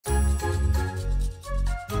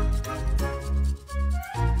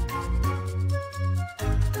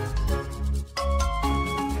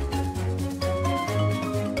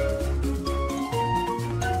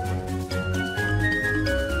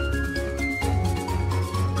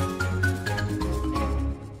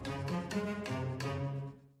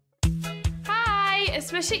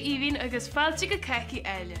Is me sé Ivín agus fáilte go Cácaí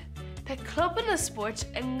Áille. Tá cluban na Spórt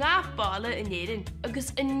in ngá bála in éireann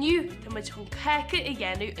agus inniu tá muid chun Cáca i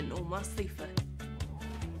dhéanamh in ómás lífa.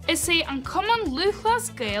 Is é an cumann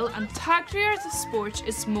luachlas gael an tagriart Spórt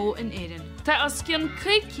is mó in éireann. Tá as cian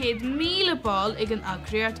 500,000 ball ag an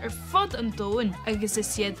agriart fud an dóin agus is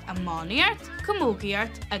siad a mániart,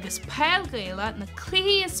 comógiart agus peil gaela na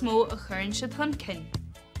clí is mó a chuirn siad chun cin.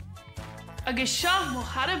 Agus seo mo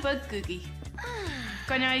harabad gugi.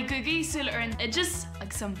 Gonna gugi sul ar an idris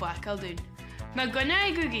agus an bacal dún. Na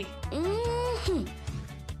gonna gugi.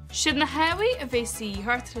 Siad na hewi a bheith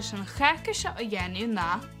síthart leis an Cáca seo a dhéanú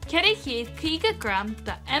ná 450 gram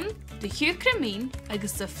de de hiúcramín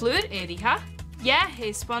agus de flúr éirithe,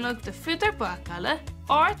 héspannach de fudar bacala,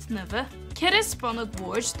 ort nuva, 4 spannach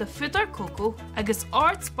bórd de fudar coco agus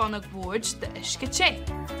ort spannach bórd de isce té.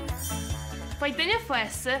 Ba duine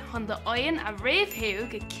fuasa chun de oin a réamhtheú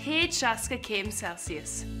go 160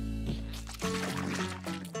 Celsius.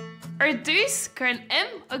 Ar dús gur an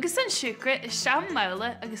agus an siúcra is seam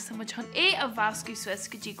mála agus tá chun a bhascú Suas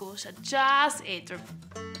go dtí ggóil se jazz éidir.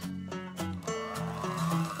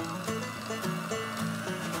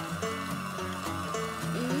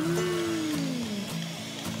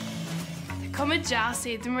 Tá cumad jazz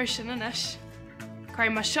éidir mar sin inis.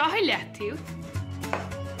 Cair mar seo leatú.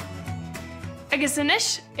 Agus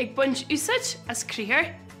inis ag buint úsáid as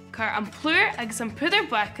críthar, cair an plúr agus an pudar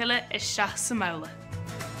bacala is seach sa mála.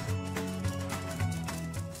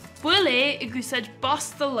 Bhfuil I gúsáid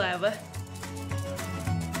bosta leva.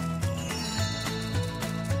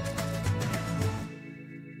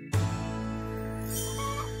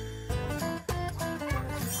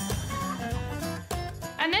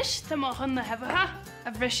 Anis tá má chun na hefatha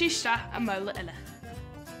a bhrisí a mála ile.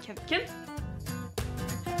 Cin?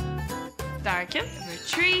 Darcin, bhar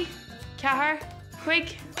 3, 4,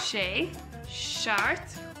 5, 6, 7.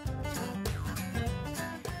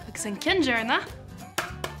 Agus an cindearna.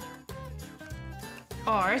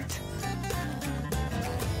 Ort.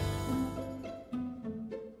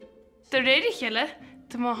 De réidir chiile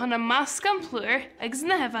tá má chun na máscan plúr agus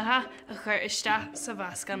na hefatha a chur isteach sa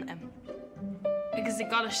bhascan Agus I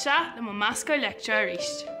gá isteach le má máscar lectúr a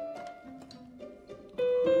ríist.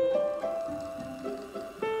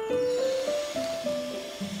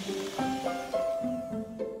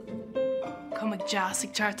 Cumag jazz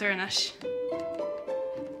ag teartar inis.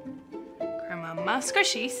 Chur má máscar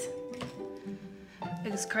síos.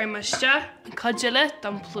 Agus chuir mar isteach an codile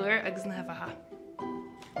don plúr agus na hefatha.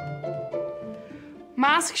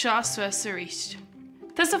 Másc seo Suas a ríist.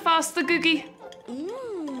 Tás a fásta gugi.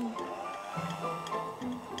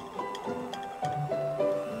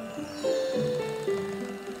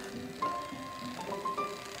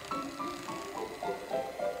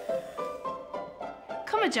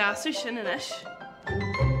 Come a jazzú sin inis.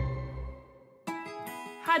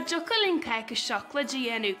 Tá jocail in Cáca sioclad a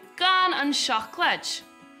dhéanú gan an sioclad.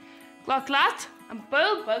 Glach leat an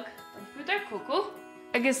bólbug an pudar coco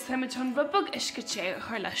agus táid chun bhbug isce té a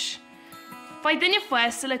chuir leis. Ba duine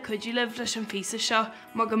fuasa le cuidiú le leis an físa seo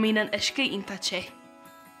má go mín an isce ionta té.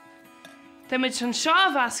 Táid chun seo a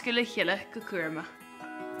bhasca le chiile go cuairma.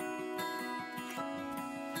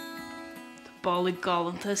 Tá bála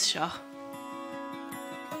galanta is seo.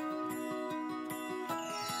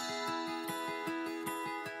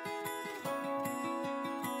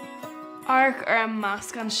 Arc ar an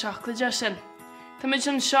máscan sioclad sin. Táid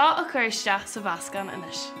an seo a chur isteach sa bhascan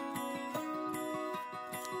inis.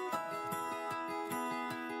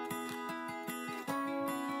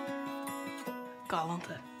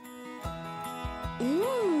 Galanta.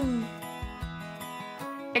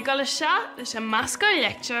 Ag gáil isteach leis an máscar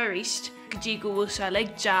lectúr a ríist go dtí go bhfuil se le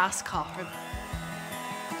jazz cáthra.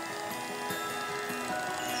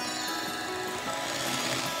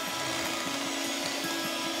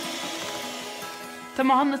 Tá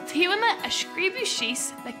má na tíhanna a scríbú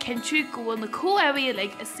síos le cinú ggóil na cóhaí le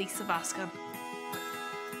is sí sa bhascan.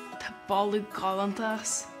 Tá báú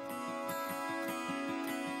galantas.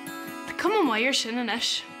 Tá cum maiir sin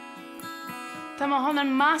inis. Tá má an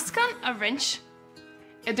máscan a rinch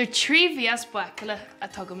idir 3 bhías bacala a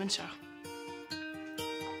tugamann seo.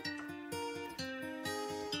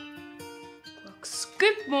 Glach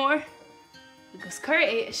scoop mór agus chur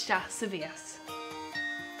isteach sa bhías.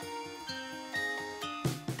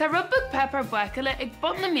 Tá rubbag pepper bacala ag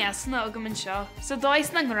bun na measna agamann seo sa dóis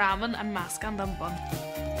na ngráman an máscan don bun.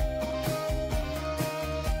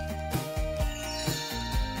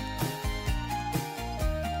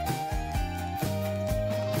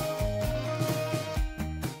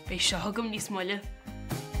 Bé seo thugam níos moille.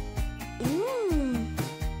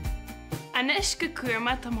 Anis go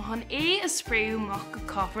cuairma tá mohan a spréú mach go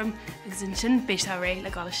copram agus in sin béis a ré le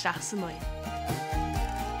gáil isteach sa loin.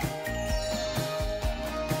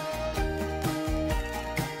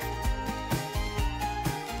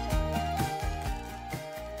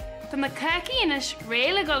 Tá na Cácaí inis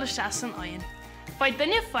ré le gáil isteach san oin. Ba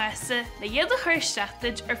dunne fuasa le iad a chuir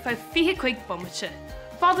steataid ar fá 25 bommate.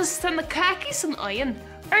 Fádas tá na Cácaí san oin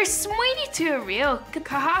ar smuoine tú a réal go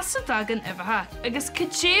cathasa dagan imetha agus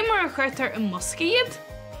cé mar a chuirtar an mosca iad?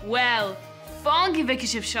 Well, fáingi bhice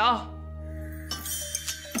sibh seo.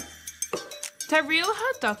 Tá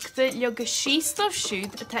rialtha dochta le go síostamh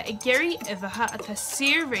siúd atá I géirí imetha atá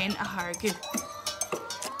siar réin a thargu.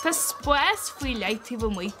 Tá spás faoi leithtaí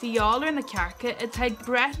bh muotaí eálar na cearca atá ag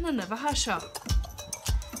breathnú na imetha seo.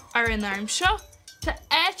 Ar an arm seo, tá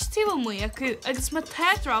éittí bh muo acu agus má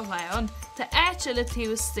teadrá leann tá éit le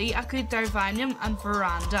tíostaí acu dar bhainneam an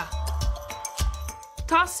veranda.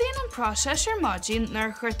 Tásaíonn an próiseas ar maidin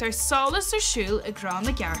nar chuirtar solas ar siúl I grán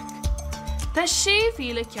na gearc. Tá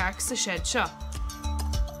 6,000 cearc sa siad seo.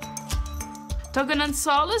 Tugann an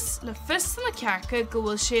solas le fista na cearca go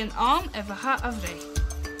bhfuil sé an am imetha a bhré.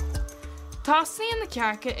 Tásaíonn na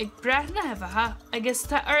cearca ag breithne imetha agus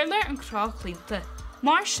tá urlar an crá clínta.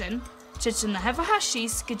 Mar sin, tiit na imetha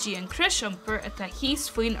síos go dtí an crisiomper atá híos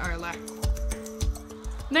faoin urlar.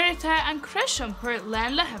 Nuair atá an crisiomper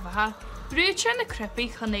lean le imetha, brútear na cripaí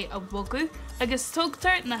chun é a bhogu agus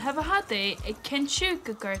tugtar na imetha dé ag cinntiú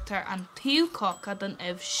go gcuirtar an tíú Cáca don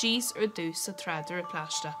síos ar dús sa tráidir a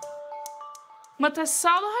pláiste. Má tá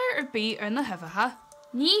salathar ar bí ar na imetha,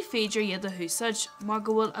 ní féidir iad a húsáid mar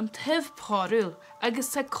go bhfuil an taobh páirúil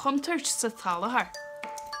agus tá contairt sa talathar.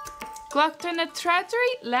 Glachtar na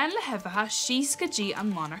tráidirí lean le imetha síos go dtí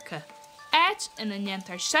an monarcha. Éit ina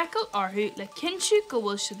nnéantar secail orthú le cinntiú go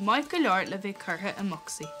bhfuil siad maith go leor le bheith curtha I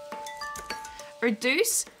moxí. Ar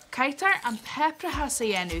dús, caightar an pepratha sa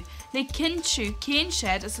dhéanú le cinntiú cén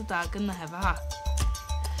séad is a dagan na imetha.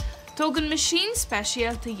 Tógann maisín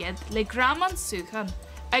speisialta iad le gram an suúchan,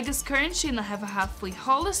 agus cuireann sin na imetha faoi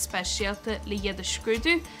hála speisialta le iad a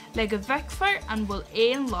scrúdú le go bheiceafar an bhfuil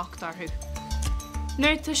éon locht orthú.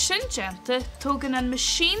 Nuair tá sin déanta, tógann an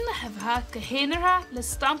maisín na imetha go héanaithe le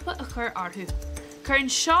stampa a chur orthú. Cuireann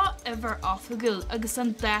seo ibhar áfagail agus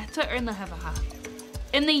an dáta ar na imetha.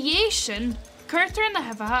 Ina dhé sin, cuirtar na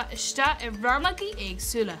imetha isteach I rannaigí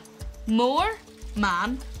éagsúla, mór,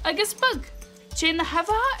 man agus bug. Té na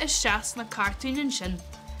imetha isteach na cartúnin sin,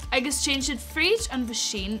 agus té siad fríd an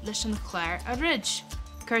bhisiin leis an chléir a ridge.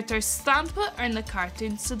 Cuirtar stampa ar na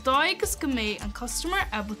cartún sa dó agus go méid an customer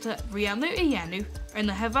abalta rianú I dhéanú ar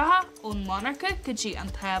na imetha ón monarcha go dtí an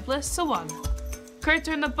tabla sa bhaile.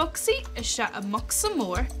 Cuirtar na boxí isteach a muc sa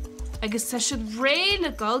mór, agus tá siad ré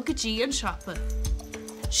le gáil go dtí an siopa.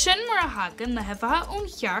 Sin mar a hagan na imetha ón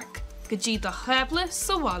chearc go dtí do tabla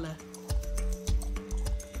sa bhaile.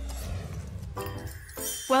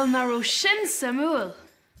 Well, na ró sin samúil.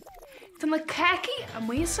 Tá na Cácaí a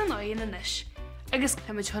muo san oin inis, agus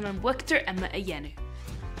táid chun an bhuachtar Emma a dhéanú.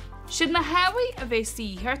 Siad na hawaii a bheith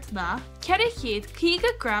síthart ná,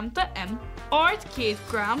 400 gram de ord 100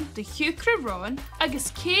 gram de chucra ráin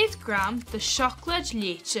agus 100 gram de sioclad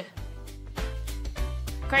léite.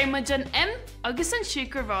 Caimid an agus an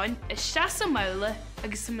siúcar ráin is 6 mála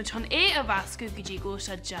agus táid chun é a bhascu go dtí go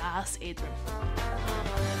se jazz éadrom.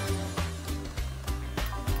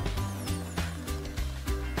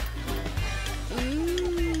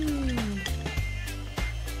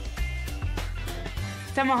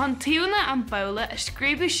 Tá má an tíúna an bóla a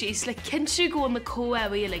scríbú síos le cinntiú go na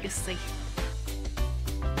cóhaí legacy.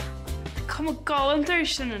 Tá má gálantar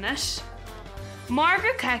sin inis. Mar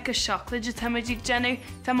gur Cáca sioclad a táid ag déanú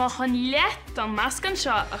tá má chun leat an meascan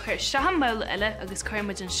seo a chuir 7 mála eile agus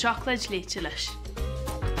chuirmuid an sioclad léite leis.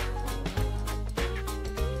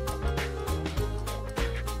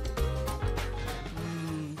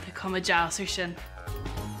 Tá cuma deasar sin.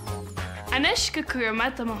 Anis go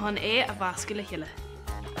cuairma tá má chun é a bhascu le chiile.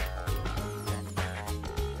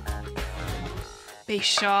 Bé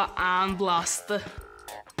seo an blasta.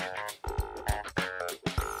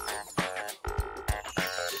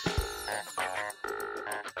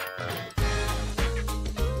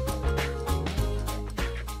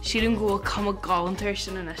 Siad an ggóil cuma gálantar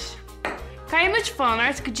sin inis. Caimid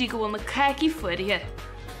fanart go dtí go bhfuil na Cácaí fuirithe.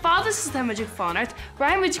 Fádas is táid ag fanart,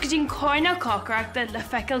 raimid go dtí cóine cácaachta le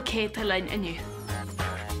feiceil céta lein inniu.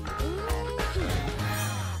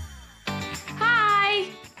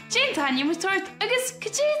 Tanya matort agus cé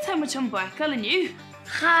táid an buacail inniu.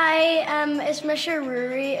 Hi, is Mr.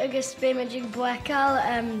 Rory agus bé magic buacail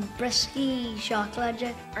brisky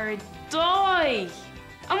chocolate. Ar dói!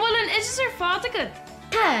 An bhfuil an idir ar fád agad?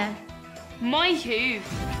 Ha! Maithú.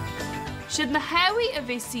 Siad na hawi a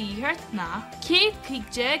bheith síhart na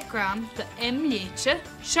 150 gram de léite,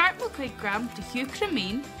 75 gram de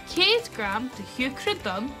hiúcramín, 100 gram de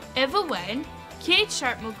hiúcradun, bhain,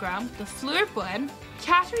 100 gram de flúr buin,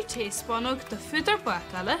 4 teasponog de fudar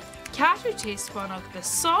buacala, 4 teasponog de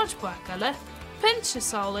sáid buacala, pinch of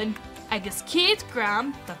sálin agus 100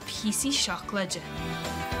 gram de písí seaclaide.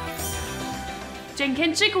 Jen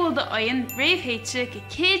cinse ghfuil de oin réamhhéite go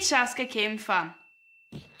 160 céim fan.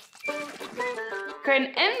 Chur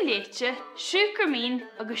an léite, siúcramín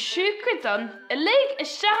agus siúcradun I léig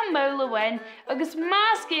is 7 móla bhain agus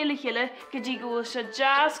más céile chiile go dtí go bhfuil se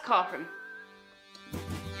jazz cáthram.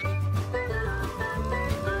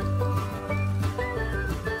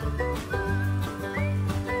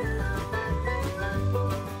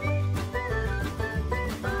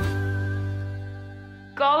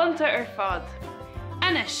 Gálanta ar fad.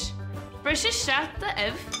 Anis, bris is seat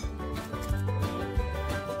de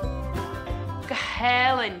go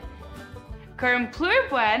hélinn. Chur an plúr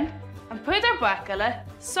buin, an púdar buacala,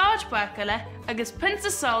 sáid buacala agus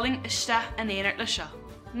pinsa sáling isteach an éanaart le seo.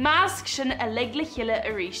 Másc sin a léig le chiile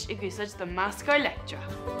a rís I gúsáid de máscar lectra.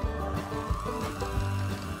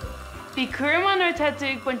 Bhí cuairmán ar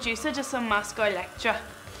teadúg buin dúsáid is an máscar lectra.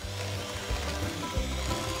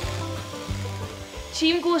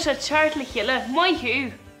 Tím go se teart le chiile,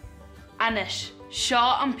 maithú. Anis, seo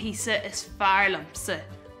an písa is fearr lampsa.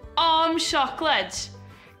 Chocolate.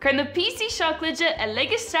 Chur na písí seaclaide a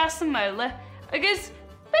léig isteach sa móla agus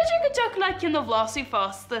beidir go deach le cin na bhlású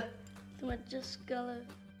fásta. Tá just gala.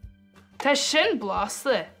 Tá sin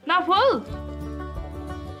blásta, na bhfuil.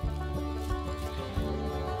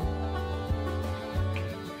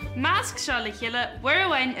 Másc seo le chiile bhuair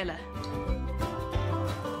amháin uile.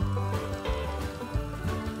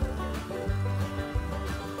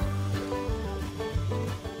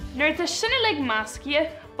 Nuair tá sinna le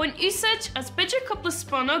máscia, buin úsáid as beidir cúpla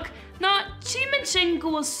spónach ná tíman sin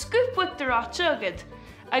go bhfuil scoop with de ráte agad,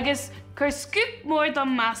 agus chur scoop mór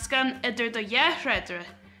don máscan idir do dheithreidre.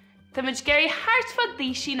 Tá muid géirí hartfad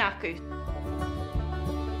dísí acu.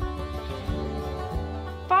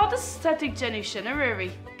 Fádas statig genú sin a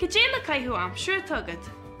ruirí, go dé le caiithú amsúr tugad.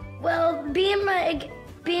 Well, bíam ag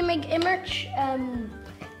immert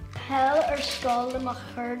hell ar scáil amach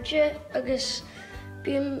chuirde agus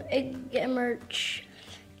bíam ag immert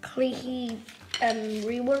clíochí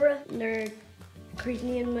rihuara nar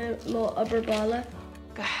críochnaíonn mó aberbála.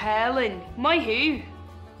 Go hélinn, maithú.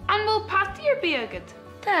 An bhfuil patí ar bí agad?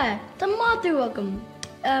 Tá madú agam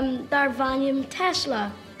dar bhainneam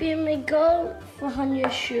Tesla. Bíam ag gáil fahanne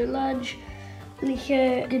siúlaid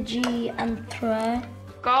líche go dtí an trá.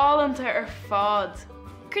 Gálanta ar fád.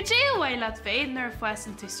 Cur dé amhaid leat féad nar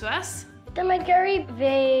fuasan tú Suas? Tá me gurí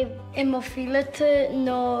bheith I mo fílate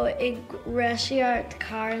nó ag réisiart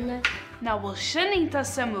carne. Ná bhfuil sin ínta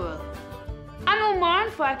samúil. An bhfuil mar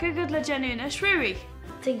an foice go le genúna sriúí?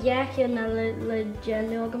 Tá dheachú na le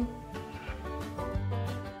genú agam.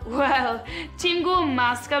 Well, tím go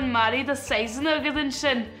másc an marí de 6 agad an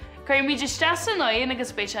sin, chuir míidir 6 óin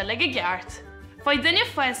agus spéise le go gceart. Fáid duine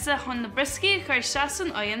foiise chun na briscí chuir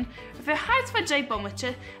 6 óin a bheith hart fa dé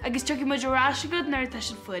bommate agus tuí muidir ráise go nuir tá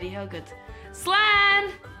sin fuirí agad.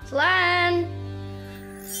 Slán! Slán!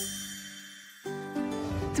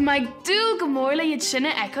 Tá maid dú go mór le iad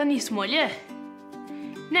sinna eicán níos móile.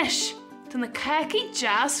 Nis, tá na Cácaí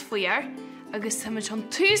jazz faoiar agus tá muid an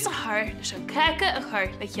tús a thar leis an Cáca a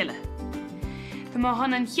chur le chiile. Tá má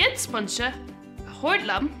hon an chiad sponse a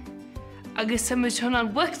thuirlam agus tá muid hon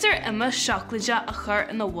an bhuachtar ima seaclaide a chur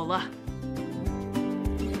in na bhla.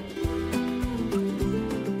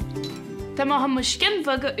 Tá má han mu cin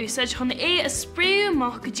bhag a úsáid chun é a spríú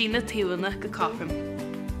amach go dtí na taobhanna go cáthram.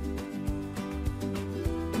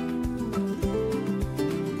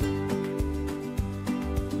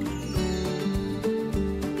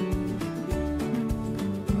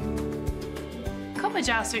 Cuppa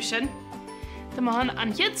jaasú sin, Tá má han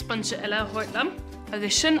an chiad sponse eile a thuirlam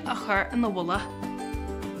agus sin a chur in na bhla.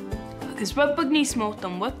 Agus rubbag níos mó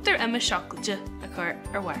don bhuachtar ima seaclaide a chur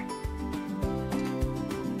ar bhair.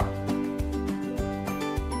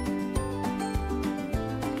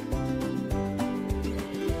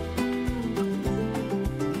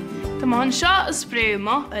 Tá má an seo a spréú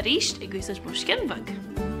má a ríist I gúsáid mar scinmhag.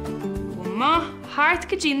 Go má thart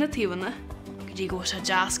go dtí na taobhanna go dtí go se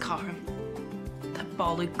jazz cáthram. Tá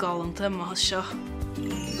ballú gálanta má seo.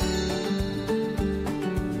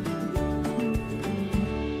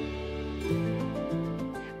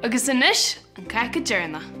 Agus inis an Cáca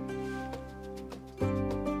dearna.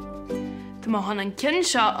 Tá má han an cin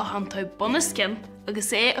seo a han tá buna scin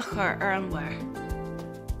agus é a chur ar an bhair.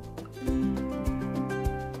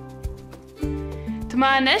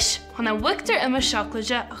 má inis chuna bhuictear ima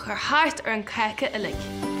seaclaide a chur thart ar an Cáca Áille.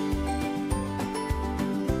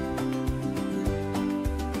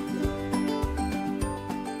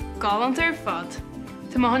 Galant ar fad.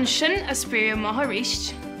 Tá má an sin a spríomh maith a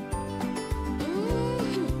ríist.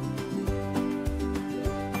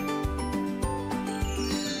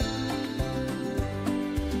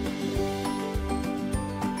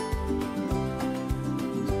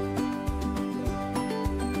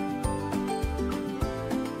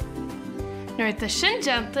 Nuair tá sin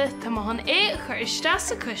deanta tá má an chur isteach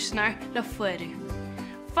sa cúisnar le fuarú.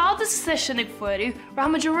 Fád is sa sin ag fuarú ra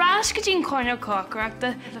muid rás go dtíon cóineáil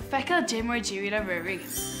cácaíochta le feiceáil Jim ar díú a ruirí.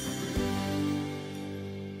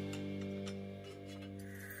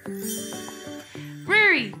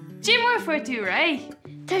 Ruirí, Jim ar fuirtú ré?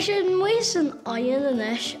 Tá sé muos an aon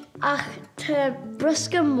inis ach tá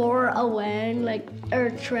brisca mór a bhain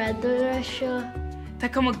ar treidir seo.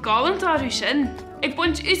 Tá cum a gálantáú sin. Ag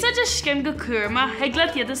buint úsáid a scim go cuairma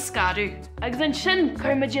heaglaat iad a scarú. Agus an sin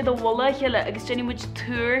chuirmaid iad a bhla heile agus déanaí muid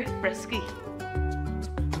túr briscaí.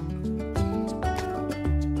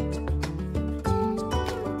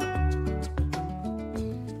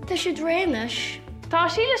 Tá sé dréanais. Tá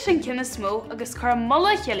sí leis sin cinna smó agus chur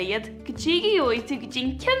mala heile iad go dtí go tú go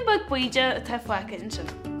dtíon cinbag buide a tá faice in sin.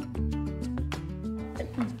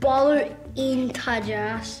 Ballar on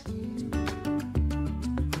taideas.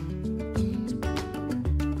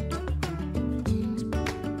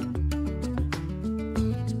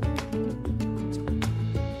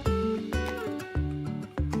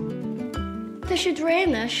 Tá sé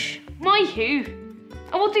dréanais. Mai hiú.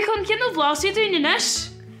 A bhil tú chun cinna bhlásaí dúine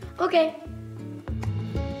inis? Ok.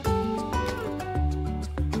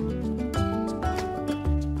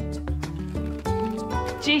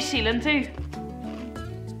 Dí sílan tú?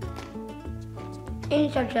 On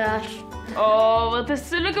taideas. Ó, bhil tá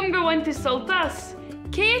sula gom gur bhain tú soltas.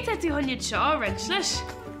 Cé tá tú thuilead seo rins leis?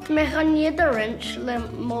 Me gan iad a rins le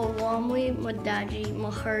má bhámhaí, má dadí, má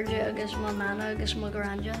chuirde agus má nana agus má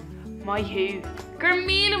granja. Mai hiú. Gur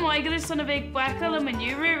míle maigad sanna bheith buacail le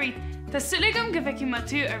maniu ruirí. Tá sula gom go bheici má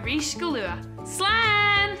tú a rís go lua.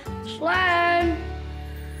 Slán! Slán!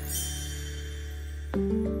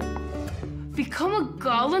 Bhí cum a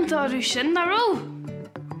gálantáú sin na ró.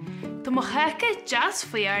 Tá mo Cáca jazz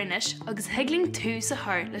faoarnis agus heagling tú sa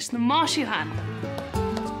thart leis na máisiúhan.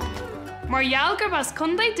 Mar gheall gur bas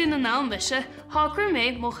condaid dúna ná bise, hágur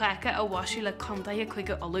méid mo Cáca a bhaisiú le condaid a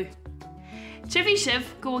chuige olú. Tibhí sibh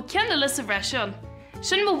go bhfuil ceanna sa bhreisiún,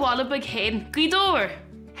 sin mo bhála bag héin gcuidóir.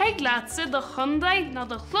 Heag lása do chundaid ná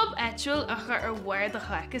do chlub eitiúil a chur ar bhair do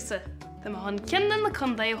Cácasa. Tá mo hon ceanna na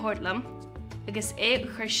condaid a thuirlam, agus é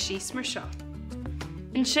chur síos mar seo.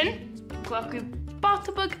 In sin, ghlacu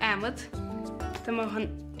batabag amad, tá mo hon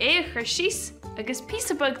é chur síos agus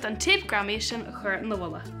písabag don tape gramí sin a chur na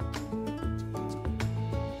bhla.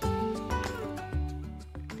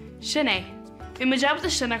 Sin é, bhí mo jabhta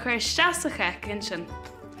sin a chur isteach sa Cáca in sin.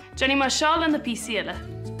 Johnny má seáil na písaí eile.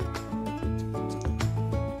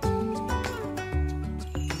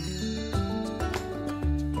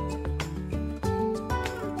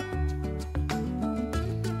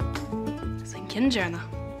 San cindearna.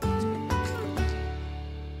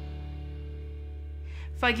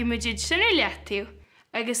 Fáigi muid iad sin ar leatú,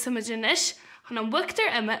 agus sa muid inis chun an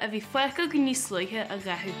bhuictear ima a bhí faiceáil go níos slúithe a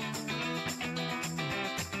gathú.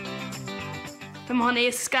 Tá má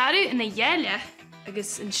é scarú ina dhéile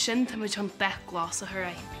agus in sin tá muid an beth glás a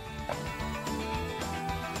thuir.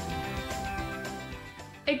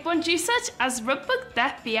 Ag buint úsáid as rubbag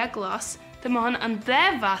 10 bí a glás, tá má an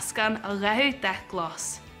 10 bhascan a rathú 10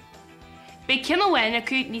 glás. Bé cinna bhain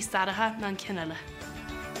acu níos stadatha ná an cineile.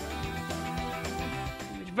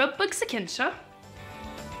 Rubbag sa cin seo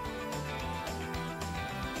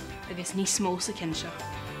agus níos smó sa cin seo.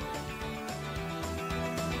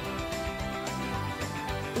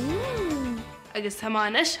 Agus tá má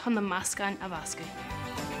inis chun na máscain a bhascaí.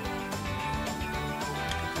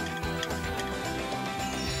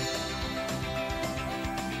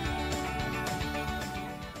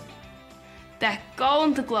 De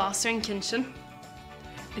gáin de glás ar an cin sin,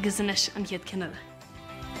 agus inis an chéad cineile.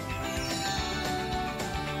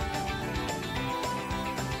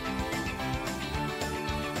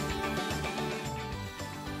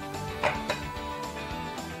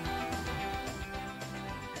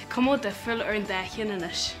 Cumó difriúil ar an deithíon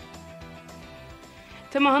inis.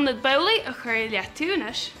 Tá má hannad bolaí a chur leatú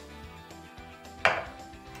inis,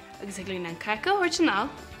 agus ag líon an Cáca originaal,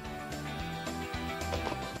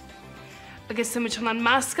 agus tá muid an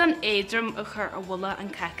máscan éadrom a chur ar bhla an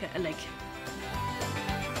Cáca Áille.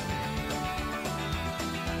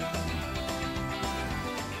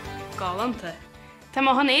 Gálanta. Tá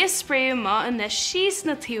má hon é spréú má in na síos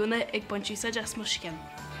na tíúna ag buintú sa jas mo cin.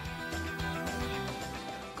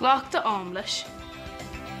 Glach de amlis.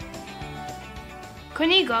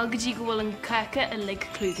 Cuní gáil go dtí go bhfuil an Cáca a lig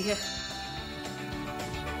clúdaithe.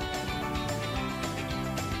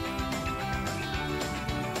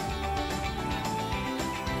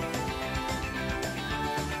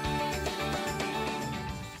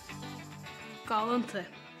 Galanta.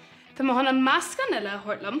 Tá má hon an meascan eile a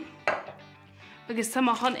thuirlam, agus tá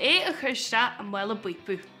má hon é a chuirste an mhaile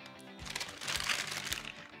buipú.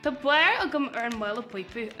 Tá buir agam ar an mhaile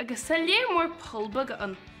buipú agus sa léir mór pulbag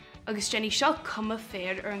an, agus Jenny seo cuma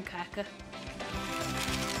fér ar an Cáca.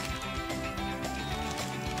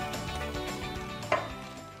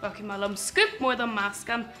 Gachí má lam scoop mór an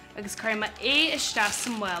meascan agus chuir má é iste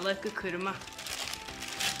san mhaile go cuirma.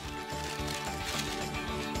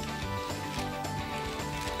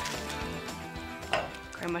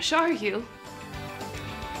 Chuir má seoirhiúil.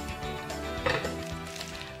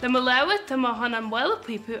 Le má leabhad tá má hon an mhaile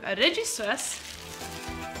buipú a riidir suas,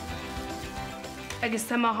 agus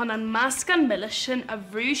tá má hon an meascan mille sin a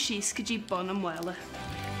bhrú síos go dtí bon an mhaile.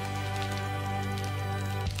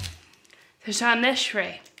 Tá se níos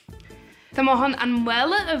ré. Tá má hon an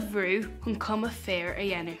mhaile a bhrú chun cuma fér a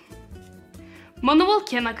dhéanú. Muna bhfuil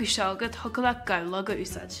cin acu seagad thucail le gabhla go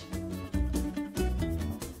úsáid.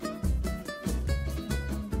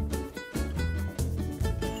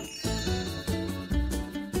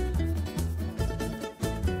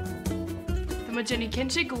 Tá Jenny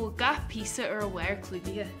cinnte go bhfuil gath píosa ar a bhair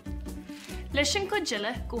clúdaithe. Leis sin go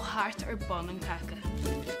diile go thart ar bon an Cáca.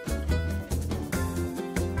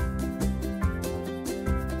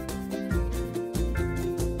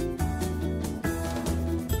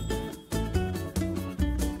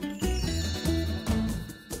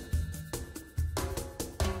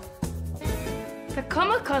 Tá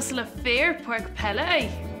cuma cos le fér porc pelle é.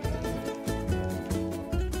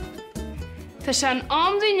 Tá sé an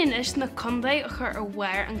amdún inis na condaid a chur ar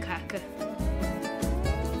bhair an Cáca.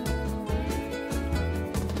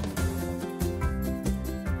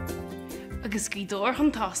 Agus gcuidóir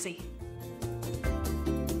an tásaí.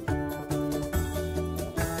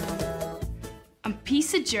 An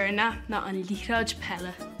píosa dearna ná an líráid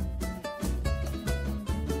pelle.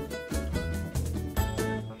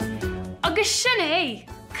 Agus sin é,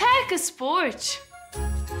 Cáca Spórt.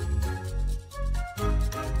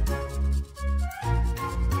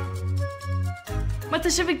 Ma tá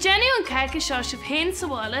si bh Jenny an Cáca seo si féin sa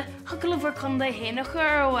bhála thucail bhar condaid héna chu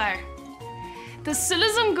ar bhair. Tá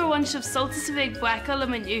sulas an gur bhain sibh soltas a bheith buaca le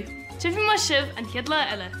maniu. Tifí má sibh an chiad le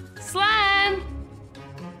eile. Slán!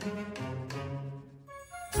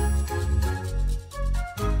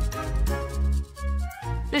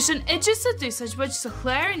 Leis an idir sa dúsáid buid sa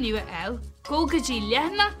chléir nua eil, go dtí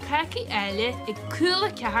leithna Cácaí Áille ag Aip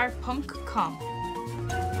Cúla4.com.